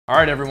All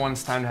right, everyone,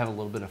 it's time to have a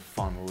little bit of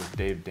fun. We're with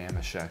Dave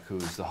Dameshek,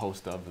 who's the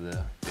host of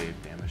the Dave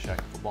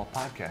Dameshek Football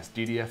Podcast,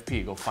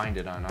 DDFP. Go find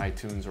it on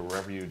iTunes or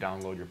wherever you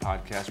download your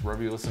podcast,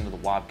 wherever you listen to the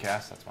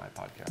Wobcast. That's my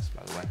podcast,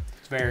 by the way.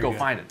 It's very good. Go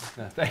find it.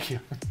 Yeah, thank you.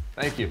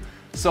 Thank you.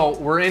 So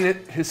we're in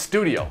his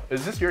studio.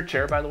 Is this your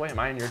chair, by the way? Am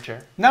I in your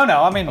chair? No,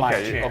 I'm in my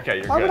chair. Okay,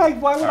 you're why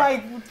good. Why would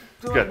I?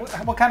 Good.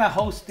 What kind of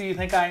host do you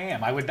think I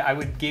am? I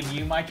would give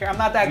you my chair. I'm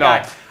not that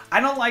guy. I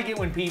don't like it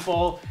when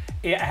people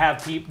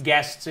have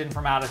guests in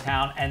from out of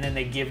town and then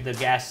they give the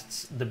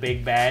guests the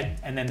big bed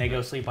and then they go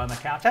sleep on the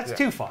couch. That's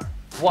too far.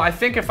 Well, I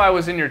think if I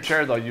was in your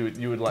chair, though,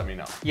 you would let me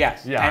know.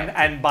 Yes. Yeah.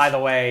 And by the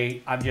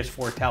way, I'm just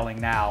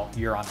foretelling now,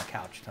 you're on the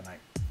couch tonight.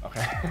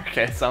 Okay.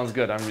 Okay. Sounds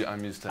good.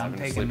 I'm used to having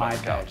to sleep on the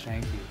couch.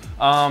 Thank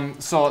you.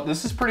 So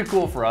this is pretty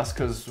cool for us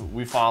because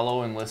we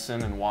follow and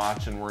listen and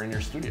watch, and we're in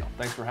your studio.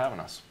 Thanks for having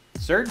us.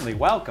 Certainly.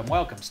 Welcome.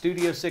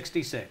 Studio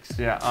 66.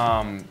 Yeah.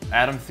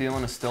 Adam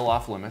Thielen is still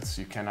off limits.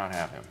 You cannot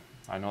have him.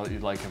 I know that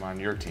you'd like him on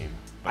your team.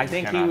 But I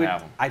think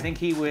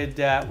he would.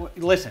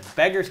 Listen,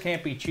 beggars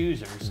can't be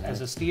choosers. Mm-hmm.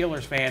 As a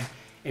Steelers fan,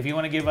 if you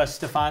want to give us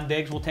Stephon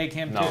Diggs, we'll take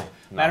him too.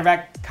 Matter of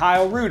fact,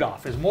 Kyle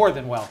Rudolph is more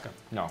than welcome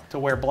to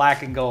wear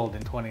black and gold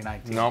in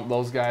 2019. No,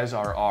 those guys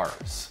are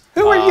ours.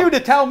 Who are you to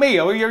tell me?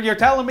 You're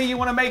telling me you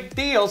want to make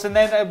deals, and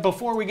then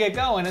before we get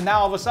going, and now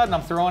all of a sudden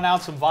I'm throwing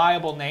out some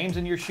viable names,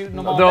 and you're shooting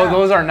them all down.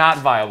 Those are not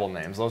viable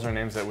names. Those are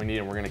names that we need,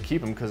 and we're going to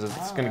keep them because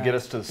it's going to get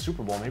us to the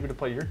Super Bowl, maybe to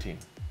play your team.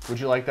 Would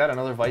you like that?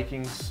 Another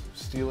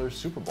Vikings-Steelers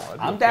Super Bowl?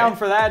 I'm down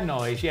for that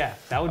noise, yeah.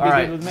 That would be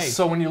good with me.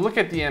 So when you look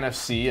at the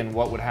NFC and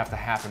what would have to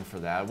happen for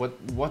that,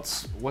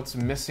 what's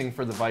missing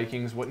for the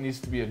Vikings? What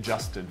needs to be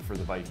adjusted for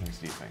the Vikings,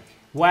 do you think?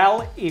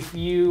 Well, if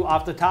you,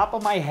 off the top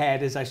of my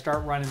head, as I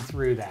start running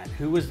through that,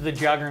 who was the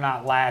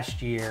juggernaut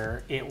last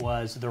year? It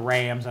was the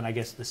Rams, and I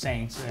guess the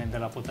Saints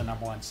ended up with the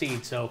 #1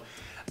 seed. So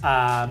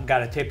got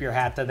to tip your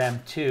hat to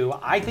them, too.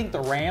 I think the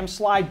Rams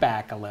slide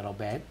back a little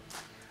bit.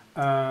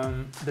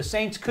 The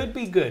Saints could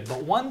be good,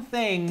 but one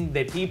thing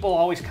that people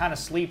always kind of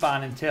sleep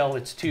on until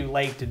it's too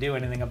late to do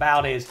anything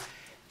about is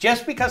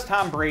just because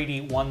Tom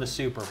Brady won the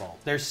Super Bowl,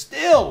 there's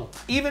still,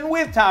 even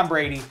with Tom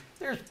Brady,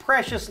 there's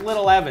precious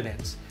little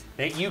evidence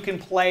that you can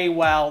play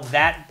well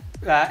at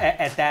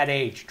that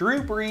age.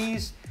 Drew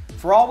Brees,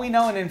 for all we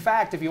know, and in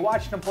fact, if you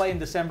watched him play in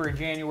December and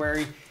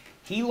January,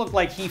 he looked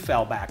like he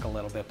fell back a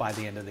little bit by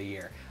the end of the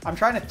year. I'm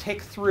trying to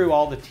tick through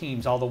all the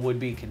teams, all the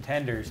would-be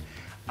contenders.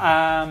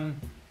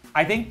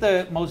 I think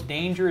the most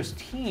dangerous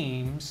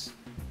teams,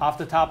 off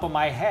the top of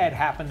my head,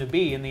 happen to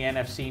be in the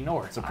NFC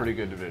North. It's a pretty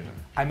good division.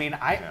 I mean,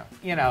 I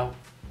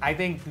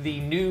think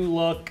the new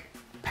look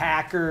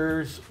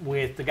Packers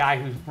with the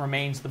guy who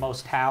remains the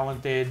most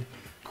talented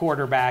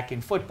quarterback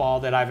in football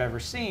that I've ever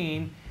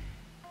seen,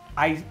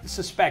 I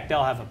suspect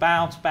they'll have a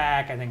bounce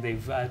back. I think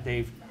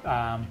they've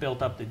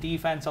built up the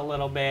defense a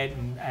little bit,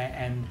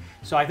 and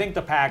so I think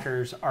the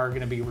Packers are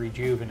going to be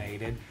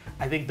rejuvenated.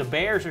 I think the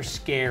Bears are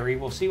scary.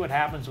 We'll see what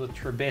happens with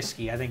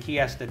Trubisky. I think he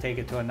has to take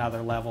it to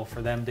another level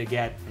for them to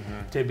get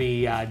to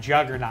be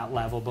juggernaut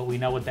level, but we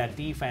know what that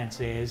defense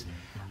is.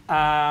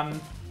 I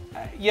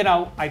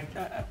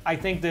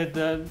think that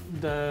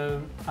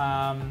the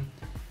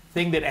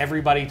thing that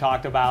everybody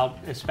talked about,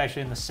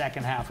 especially in the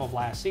second half of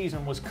last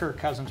season, was Kirk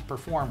Cousins'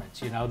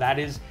 performance.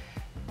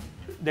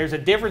 There's a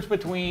difference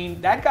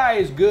between that guy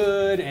is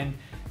good and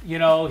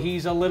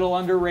he's a little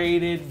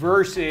underrated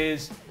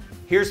versus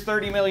here's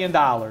 $30 million,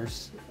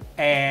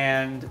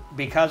 and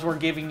because we're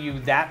giving you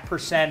that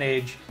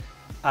percentage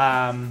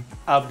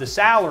of the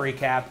salary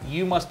cap,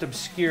 you must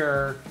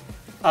obscure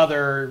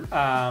other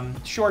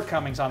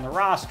shortcomings on the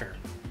roster.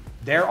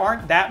 There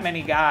aren't that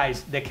many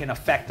guys that can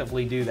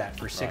effectively do that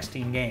for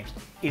 16 games.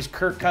 Is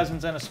Kirk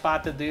Cousins in a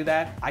spot to do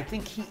that? I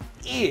think he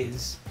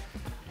is,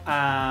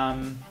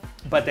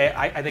 but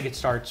I think it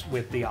starts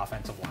with the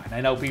offensive line. I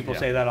know people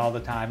say that all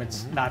the time.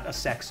 It's not a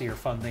sexy or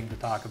fun thing to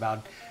talk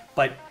about,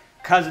 but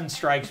Cousins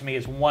strikes me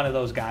as one of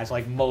those guys,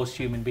 like most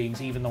human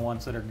beings, even the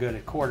ones that are good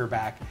at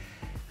quarterback,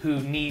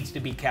 who needs to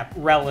be kept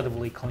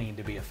relatively clean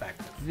to be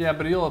effective. Yeah,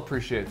 but you'll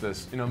appreciate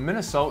this.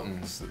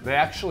 Minnesotans, they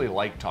actually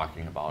like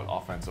talking about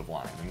offensive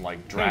line and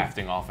like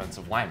drafting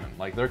offensive linemen.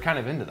 Like they're kind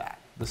of into that.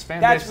 This fan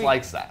base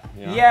likes that.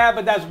 Yeah,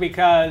 but that's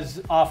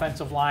because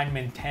offensive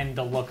linemen tend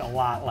to look a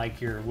lot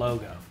like your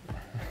logo.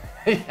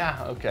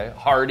 Yeah, okay.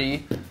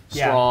 Hardy,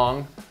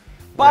 strong.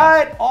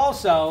 But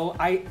also,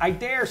 I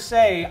dare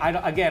say, I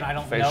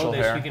don't Facial know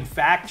this, hair. you can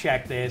fact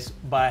check this,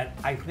 but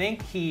I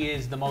think he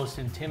is the most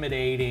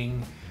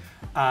intimidating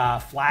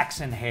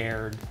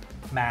flaxen-haired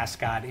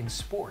mascot in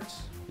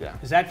sports. Yeah.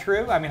 Is that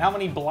true? I mean, how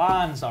many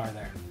blondes are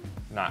there?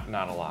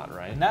 Not a lot,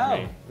 right? No. I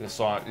mean,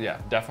 yeah,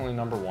 definitely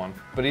 #1.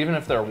 But even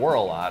if there were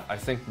a lot, I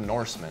think the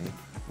Norseman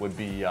would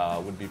be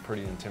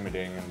pretty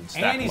intimidating and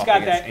stack And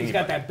he's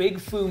got that big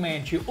Fu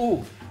Manchu.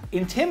 Ooh,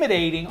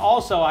 intimidating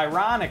also,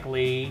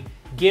 ironically,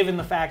 given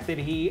the fact that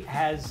he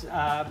has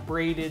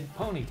braided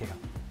ponytail.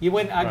 You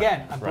wouldn't,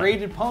 again, a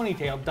braided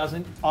ponytail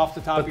doesn't, off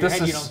the top of your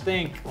head, you don't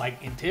think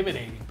like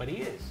intimidating, but he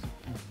is.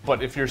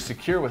 But if you're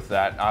secure with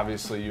that,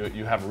 obviously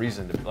you have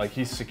reason to, like,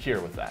 he's secure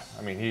with that.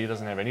 I mean, he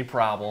doesn't have any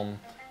problem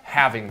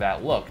having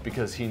that look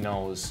because he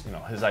knows,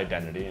 his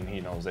identity and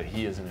he knows that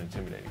he is an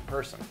intimidating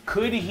person.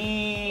 Could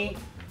he,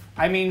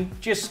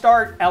 just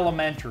start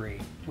elementary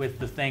with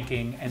the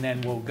thinking and then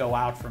we'll go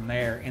out from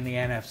there in the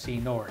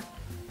NFC North.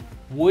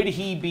 Would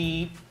he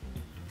be,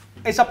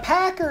 it's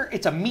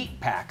a meat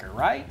packer,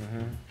 right?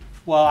 Mm-hmm.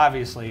 Well,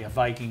 obviously a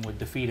Viking would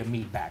defeat a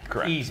meat packer.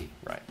 Correct. Easy.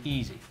 Right.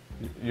 Easy.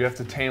 You have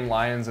to tame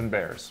lions and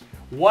bears.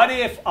 What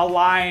if a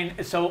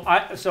lion, so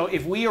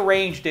if we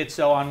arranged it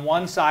so on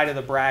one side of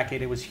the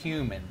bracket it was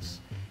humans,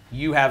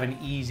 you have an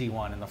easy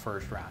one in the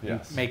first round.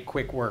 Yes. You make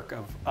quick work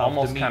of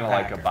almost kind of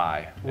like a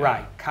bye. Yeah.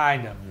 Right,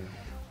 kind of. Mm-hmm.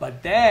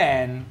 But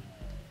then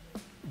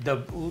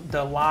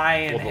the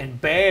lion and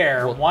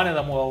bear, one of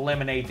them will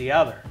eliminate the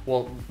other.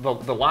 Well,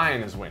 the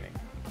lion is winning.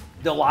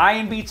 The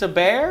lion beats a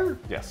bear?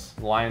 Yes,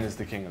 the lion is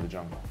the king of the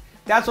jungle.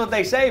 That's what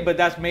they say, but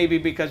that's maybe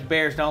because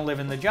bears don't live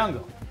in the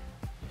jungle.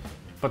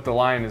 But the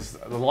lion is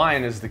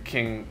the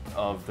king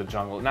of the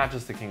jungle, not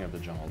just the king of the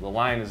jungle. The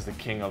lion is the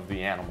king of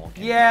the animal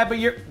kingdom. Yeah,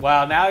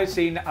 but now you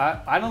see,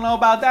 I don't know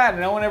about that.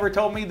 No one ever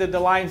told me that the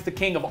lion's the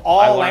king of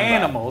all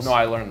animals. No,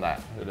 I learned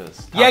that. It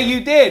is. Yeah, you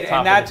did.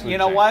 And that's, you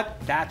know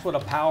what? That's what a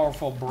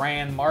powerful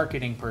brand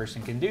marketing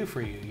person can do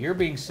for you. You're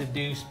being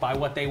seduced by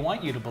what they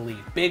want you to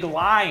believe. Big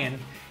Lion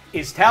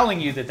is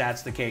telling you that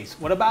that's the case.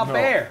 What about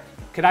bear?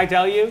 Can I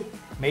tell you?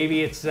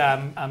 Maybe it's,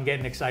 I'm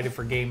getting excited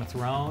for Game of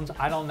Thrones.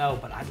 I don't know,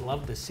 but I'd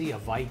love to see a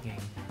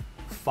Viking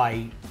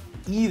fight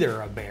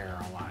either a bear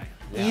or a lion.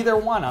 Yeah. Either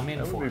one, I'm in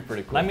for. That would be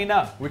pretty cool. Let me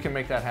know. We can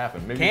make that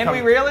happen. Maybe can we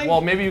really?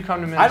 Well, maybe you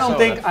come to Minnesota.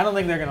 I don't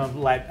think they're gonna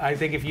let. I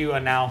think if you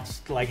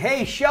announced like,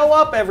 "Hey, show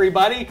up,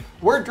 everybody!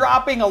 We're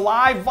dropping a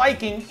live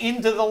Viking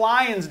into the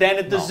lion's den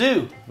at the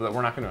zoo." But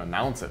we're not going to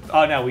announce it,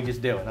 though. Oh no, we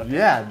just do it. Okay.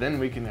 Yeah, then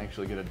we can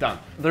actually get it done.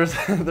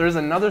 There's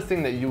another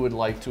thing that you would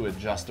like to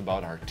adjust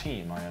about our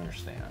team. I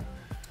understand.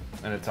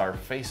 And it's our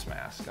face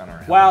mask on our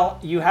helmet. Well,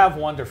 you have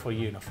wonderful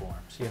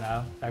uniforms,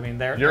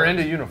 You're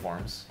into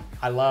uniforms.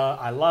 I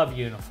love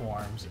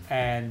uniforms,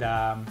 and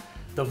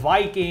the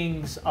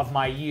Vikings of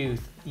my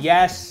youth.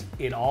 Yes,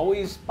 it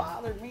always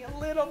bothered me a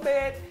little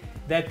bit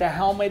that the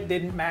helmet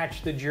didn't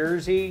match the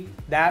jersey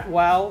that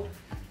well.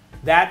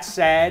 That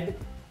said,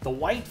 the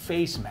white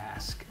face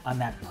mask on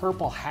that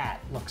purple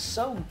hat looks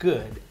so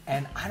good,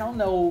 and I don't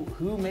know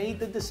who made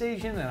the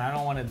decision, and I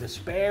don't want to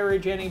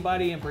disparage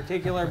anybody in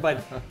particular,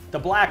 but the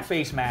black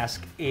face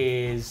mask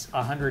is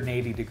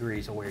 180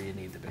 degrees of where you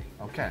need to be.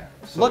 Okay.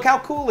 So look how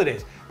cool it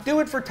is.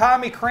 Do it for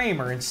Tommy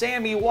Kramer and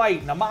Sammy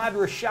White and Ahmad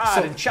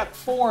Rashad and Chuck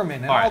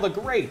Foreman and all the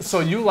greats. So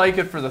you like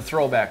it for the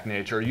throwback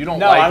nature. You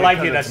don't I like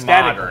it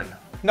aesthetically. modern.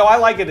 No, I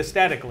like it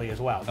aesthetically as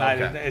well.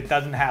 Okay. It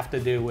doesn't have to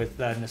do with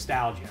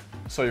nostalgia.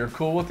 So you're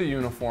cool with the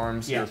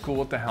uniforms, yes. You're cool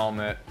with the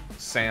helmet,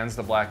 sans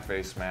the black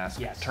face mask,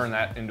 yes. Turn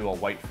that into a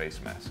white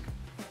face mask.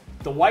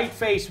 The white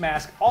face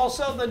mask,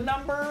 also the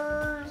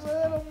numbers,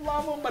 I don't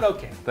love them, but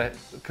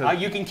okay.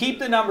 You can keep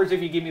the numbers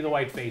if you give me the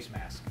white face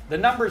mask. The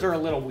numbers are a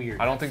little weird.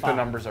 I don't think the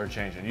numbers are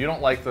changing. You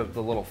don't like the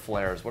little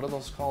flares. What are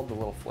those called? The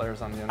little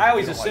flares on the end? I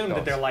always assume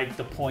that they're like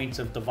the points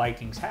of the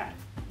Vikings hat.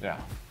 Yeah.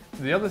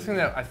 The other thing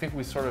that I think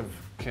we sort of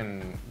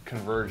can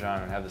converge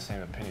on and have the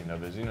same opinion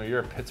of is, you're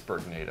a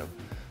Pittsburgh native.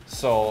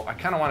 So I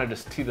kind of want to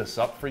just tee this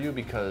up for you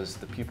because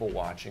the people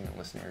watching and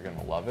listening are going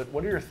to love it.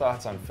 What are your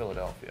thoughts on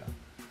Philadelphia?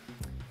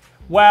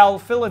 Well,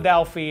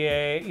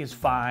 Philadelphia is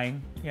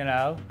fine,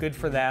 good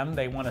for them.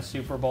 They won a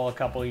Super Bowl a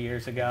couple of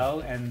years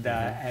ago, and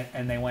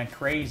they went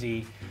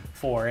crazy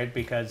for it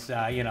because,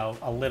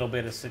 a little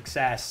bit of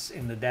success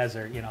in the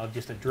desert,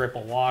 just a drip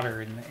of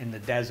water in the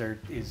desert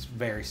is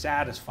very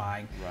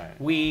satisfying. Right.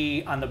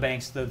 We, on the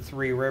banks of the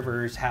Three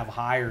Rivers, have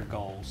higher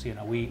goals.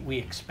 We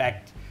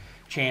expect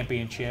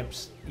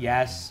championships.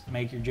 Yes,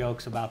 make your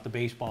jokes about the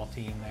baseball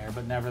team there,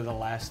 but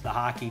nevertheless, the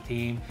hockey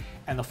team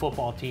and the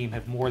football team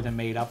have more than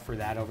made up for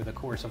that over the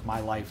course of my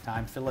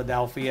lifetime.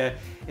 Philadelphia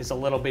is a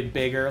little bit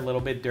bigger, a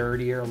little bit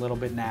dirtier, a little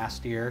bit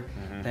nastier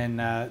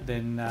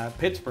than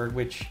Pittsburgh,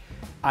 which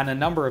on a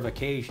number of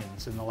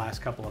occasions in the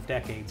last couple of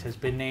decades has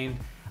been named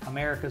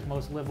America's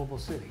most livable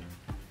city.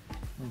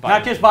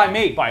 Not just by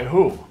me. By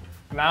who?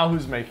 Now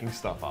who's making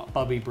stuff up?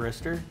 Bubby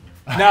Brister.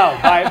 No,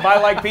 by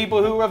like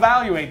people who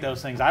evaluate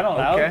those things. I don't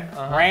know. Okay,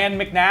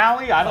 Rand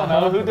McNally. I don't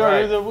know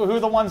who are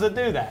the ones that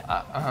do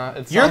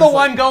that. You're the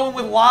one going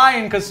with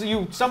lion because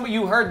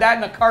you heard that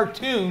in a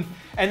cartoon,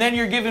 and then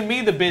you're giving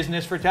me the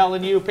business for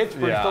telling you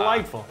Pittsburgh's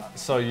delightful.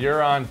 So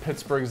you're on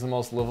Pittsburgh's the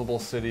most livable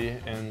city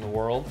in the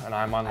world, and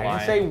I'm on lion. I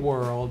didn't say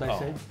world. I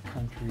said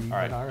country.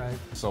 All right.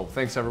 So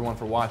thanks everyone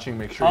for watching.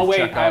 Make sure you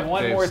check out I have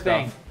one Dave's more stuff.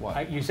 thing.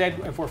 What? You said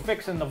if we're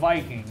fixing the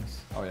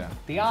Vikings,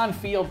 the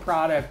on-field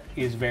product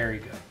is very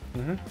good.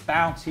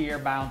 Bounce here,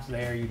 bounce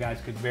there. You guys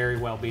could very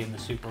well be in the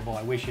Super Bowl.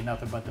 I wish you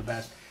nothing but the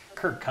best.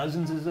 Kirk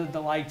Cousins is a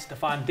delight.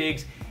 Stephon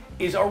Diggs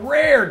is a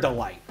rare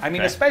delight.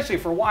 Especially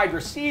for wide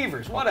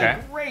receivers. What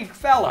a great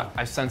fella.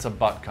 I sense a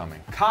butt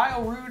coming.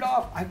 Kyle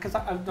Rudolph,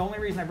 the only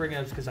reason I bring it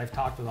up is because I've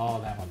talked with all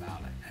of them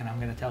about it. And I'm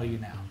going to tell you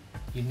now,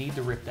 you need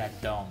to rip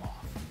that dome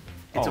off.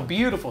 It's a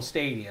beautiful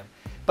stadium.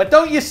 But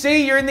don't you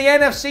see, you're in the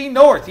NFC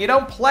North. You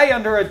don't play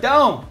under a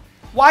dome.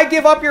 Why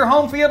give up your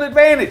home field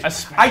advantage?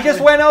 Especially, I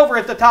just went over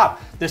at the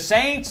top. The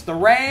Saints, the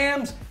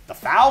Rams, the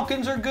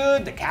Falcons are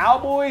good. The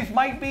Cowboys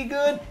might be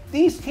good.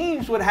 These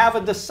teams would have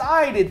a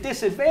decided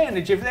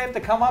disadvantage if they have to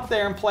come up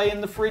there and play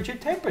in the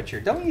frigid temperature.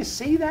 Don't you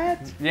see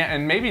that? Yeah,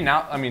 and maybe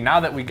now, I mean, now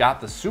that we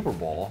got the Super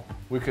Bowl,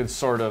 we could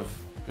sort of,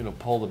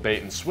 pull the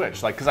bait and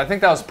switch. Like, because I think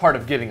that was part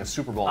of getting a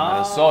Super Bowl in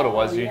Minnesota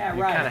was you kind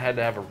of had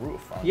to have a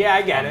roof on,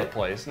 the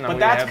place. But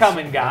that's come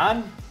and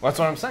gone. Well, that's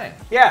what I'm saying.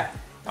 Yeah.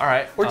 All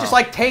right. Or just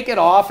like take it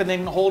off and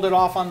then hold it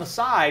off on the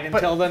side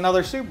until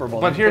another Super Bowl.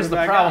 But here's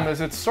the problem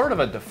is it's sort of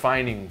a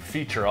defining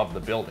feature of the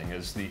building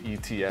is the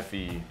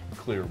ETFE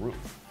clear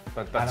roof.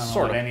 But that's I don't know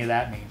sort what of any of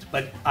that means.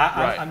 But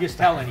I'm just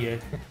telling you,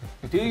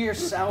 do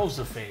yourselves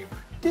a favor.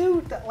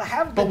 Dude,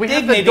 have the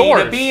dignity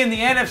to be in the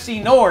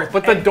NFC North.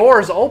 But the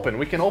door's open.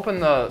 We can open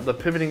the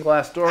pivoting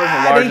glass doors, the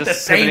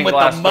largest pivoting with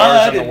glass the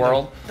mud doors in the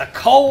world. The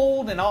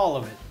cold and all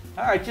of it.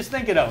 All right, just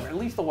think it over. At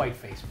least the white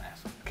face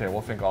mask. Okay,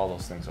 we'll think all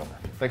those things over.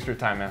 Thanks for your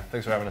time, man.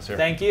 Thanks for having us here.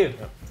 Thank you.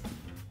 Yep.